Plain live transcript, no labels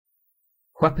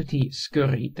Whuppity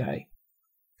Scoorie Day,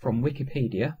 from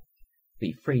Wikipedia,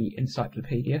 the free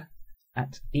encyclopedia,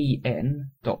 at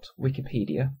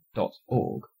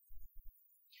en.wikipedia.org.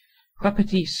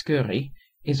 Whuppity Scoorie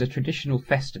is a traditional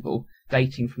festival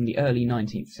dating from the early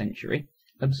 19th century,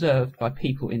 observed by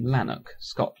people in Lanark,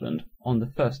 Scotland, on the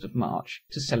 1st of March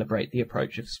to celebrate the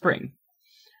approach of spring.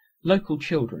 Local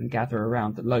children gather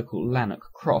around the local Lanark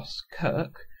Cross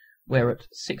Kirk, where at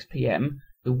 6 p.m.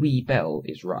 the wee bell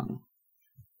is rung.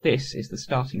 This is the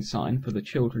starting sign for the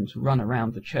children to run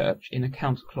around the church in a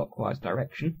counterclockwise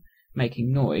direction,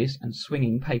 making noise and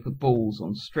swinging paper balls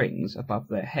on strings above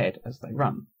their head as they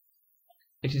run.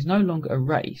 It is no longer a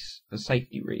race for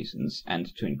safety reasons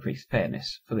and to increase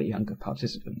fairness for the younger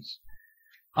participants.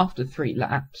 After 3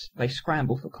 laps, they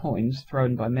scramble for coins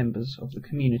thrown by members of the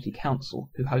community council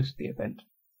who host the event.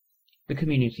 The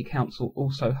community council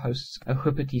also hosts a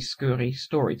Whuppity Scoorie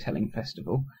storytelling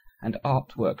festival and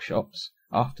art workshops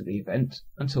after the event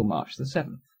until March the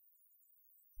 7th.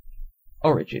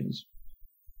 Origins.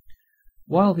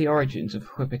 While the origins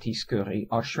of Whuppity Scoorie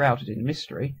are shrouded in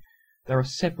mystery, there are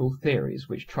several theories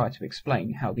which try to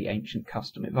explain how the ancient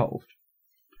custom evolved.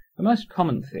 The most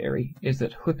common theory is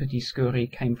that Whuppity Scoorie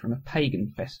came from a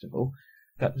pagan festival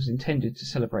that was intended to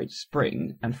celebrate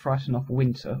spring and frighten off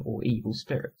winter or evil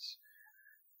spirits.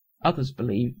 Others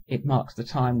believe it marks the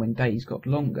time when days got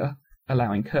longer,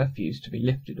 allowing curfews to be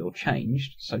lifted or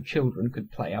changed so children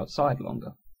could play outside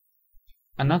longer.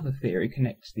 Another theory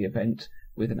connects the event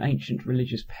with an ancient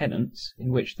religious penance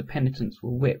in which the penitents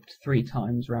were whipped 3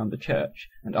 times round the church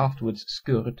and afterwards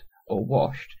scoured or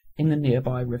washed in the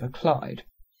nearby River Clyde.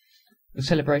 The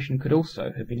celebration could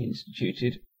also have been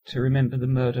instituted to remember the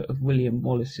murder of William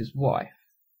Wallace's wife.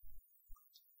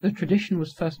 The tradition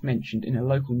was first mentioned in a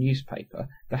local newspaper,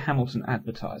 the Hamilton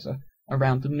Advertiser,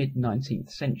 around the mid-19th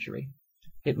century.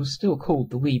 It was still called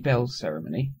the Wee Bells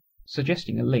Ceremony,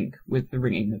 suggesting a link with the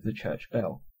ringing of the church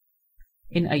bell.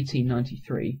 In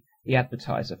 1893, the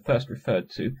Advertiser first referred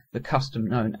to the custom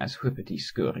known as Whuppity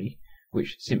Scoorie,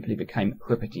 which simply became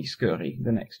Whuppity Scoorie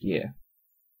the next year.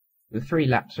 The 3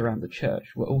 laps around the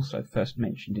church were also first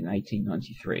mentioned in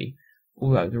 1893,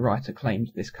 although the writer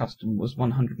claimed this custom was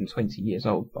 120 years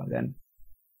old by then.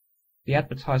 The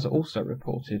Advertiser also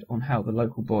reported on how the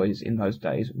local boys in those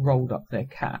days rolled up their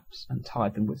caps and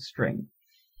tied them with string.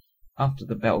 After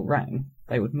the bell rang,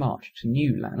 they would march to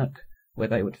New Lanark, where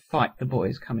they would fight the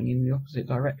boys coming in the opposite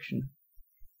direction.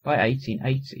 By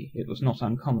 1880, it was not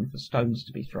uncommon for stones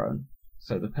to be thrown,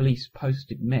 so the police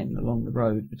posted men along the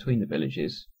road between the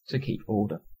villages to keep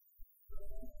order.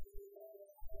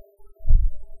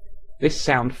 This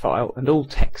sound file and all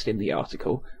text in the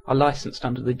article are licensed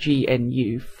under the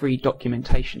GNU Free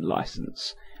Documentation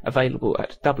License, available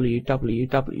at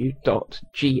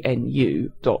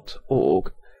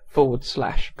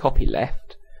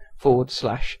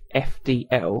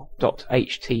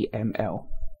www.gnu.org/copyleft/FDL.html.